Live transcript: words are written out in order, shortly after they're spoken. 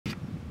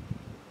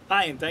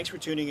Hi, and thanks for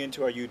tuning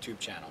into our YouTube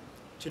channel.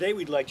 Today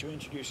we'd like to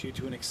introduce you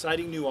to an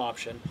exciting new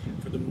option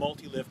for the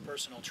Multi-Lift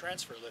personal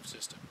transfer lift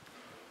system.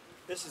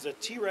 This is a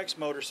T-Rex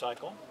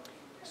motorcycle,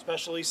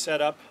 specially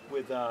set up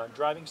with a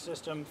driving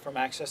system from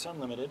Access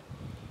Unlimited.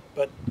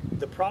 But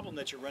the problem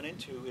that you run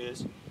into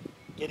is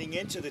getting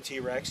into the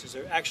T-Rex is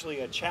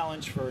actually a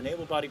challenge for an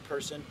able-bodied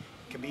person.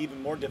 It can be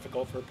even more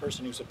difficult for a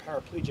person who's a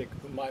paraplegic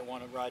who might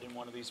want to ride in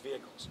one of these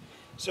vehicles.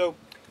 So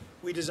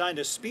we designed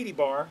a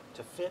Speedy-Bar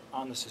to fit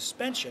on the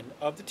suspension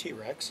of the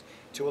T-Rex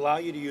to allow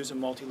you to use a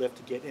multi-lift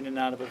to get in and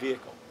out of a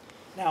vehicle.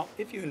 Now,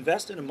 if you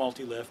invest in a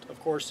multi-lift, of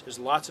course, there's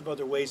lots of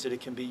other ways that it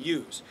can be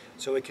used.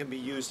 So it can be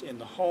used in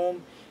the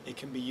home, it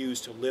can be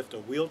used to lift a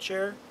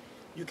wheelchair.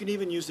 You can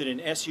even use it in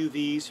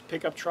SUVs,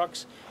 pickup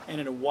trucks, and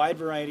in a wide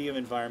variety of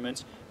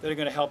environments that are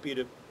going to help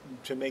you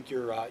to make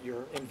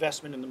your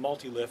investment in the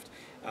multi-lift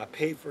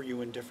pay for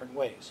you in different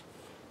ways.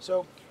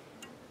 So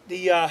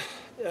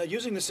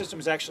using the system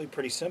is actually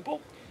pretty simple.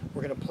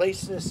 We're going to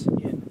place this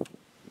in the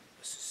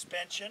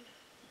suspension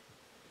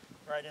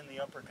right in the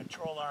upper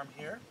control arm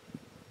here.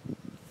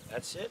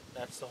 That's it.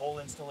 That's the whole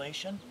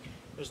installation.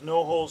 There's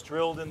no holes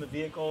drilled in the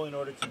vehicle in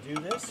order to do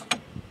this.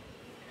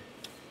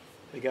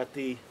 We got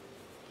the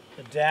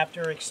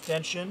adapter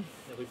extension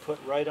that we put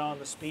right on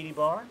the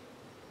Speedy-Bar.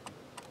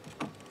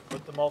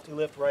 Put the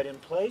multi-lift right in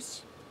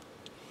place.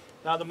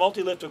 Now the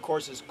multi-lift, of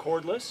course, is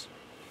cordless.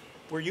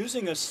 We're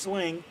using a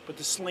sling, but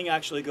the sling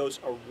actually goes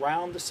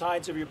around the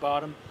sides of your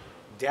bottom,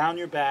 down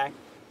your back,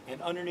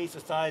 and underneath the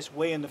thighs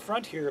way in the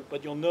front here,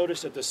 but you'll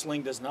notice that the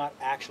sling does not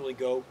actually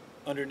go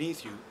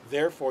underneath you.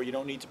 Therefore, you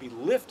don't need to be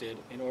lifted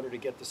in order to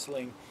get the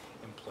sling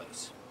in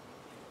place.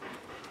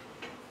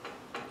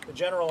 The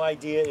general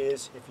idea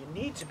is if you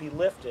need to be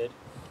lifted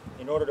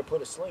in order to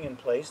put a sling in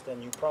place,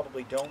 then you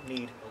probably don't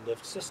need a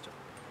lift system.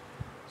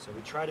 So we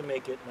try to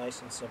make it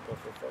nice and simple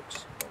for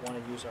folks that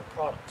want to use our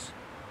products.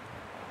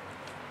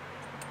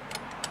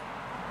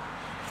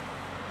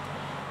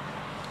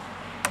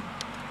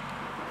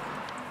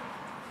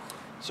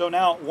 So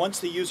now, once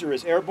the user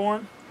is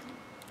airborne,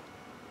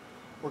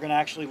 we're going to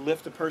actually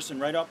lift the person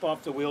right up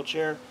off the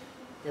wheelchair,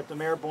 get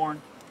them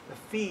airborne. The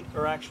feet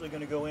are actually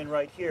going to go in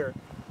right here.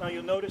 Now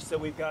you'll notice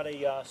that we've got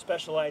a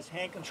specialized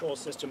hand control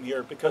system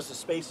here because the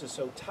space is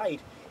so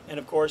tight, and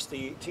of course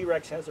the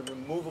T-Rex has a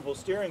removable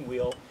steering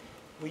wheel.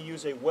 We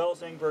use a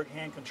Wells-Engberg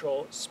hand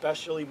control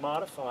specially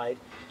modified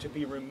to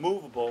be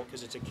removable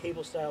because it's a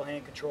cable style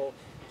hand control.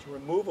 It's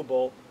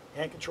removable.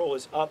 Hand control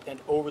is up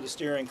and over the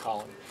steering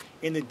column.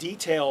 In the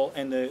detail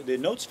and the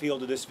notes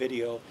field of this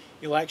video,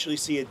 you'll actually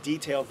see a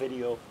detailed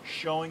video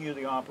showing you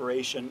the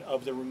operation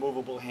of the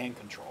removable hand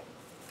control.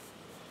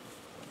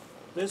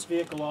 This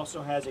vehicle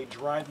also has a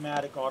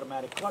Drive-Matic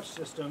automatic clutch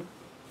system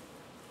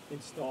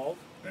installed.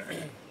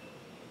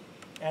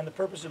 And the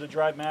purpose of the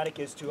Drive-Matic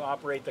is to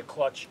operate the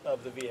clutch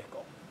of the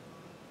vehicle.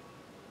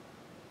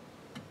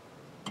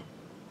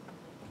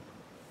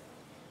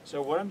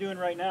 So what I'm doing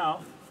right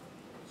now,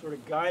 sort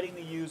of guiding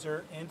the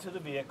user into the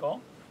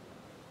vehicle.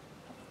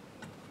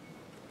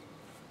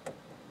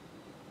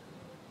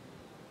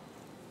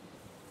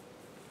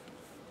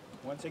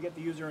 Once I get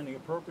the user in the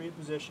appropriate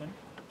position,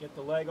 get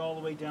the leg all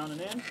the way down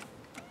and in.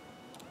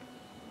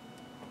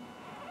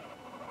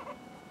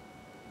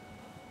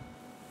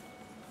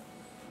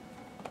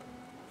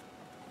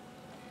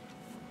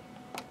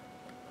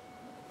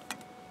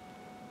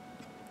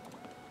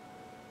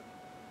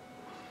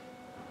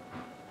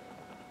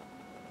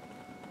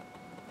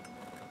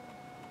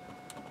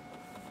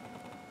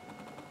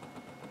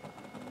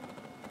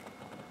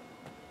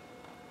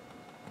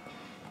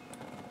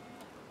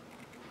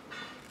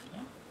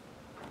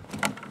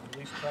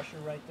 Release pressure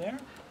right there.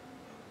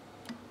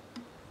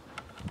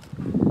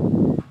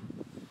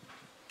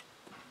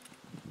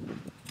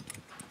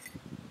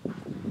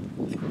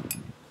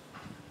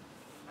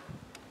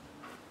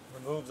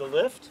 Remove the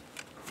lift.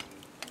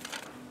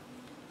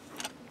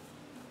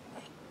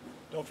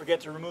 Don't forget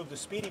to remove the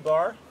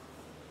Speedy-Bar.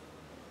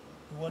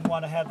 You wouldn't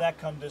want to have that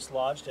come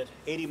dislodged at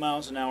 80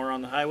 miles an hour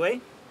on the highway.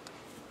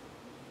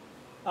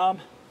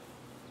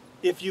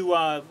 If you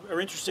are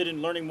interested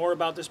in learning more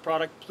about this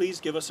product, please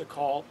give us a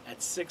call at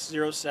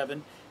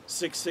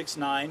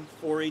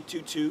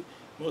 607-669-4822.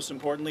 Most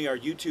importantly, our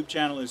YouTube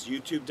channel is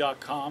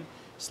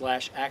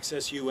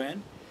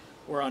youtube.com/accessun.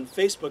 We're on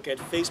Facebook at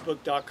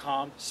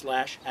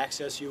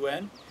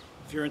facebook.com/accessun.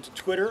 If you're into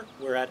Twitter,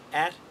 we're at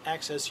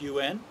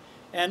 @accessun.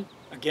 And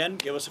again,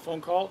 give us a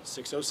phone call,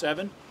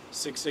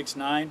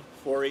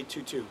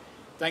 607-669-4822.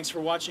 Thanks for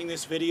watching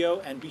this video,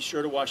 and be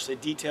sure to watch the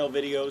detailed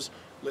videos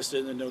listed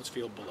in the notes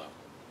field below.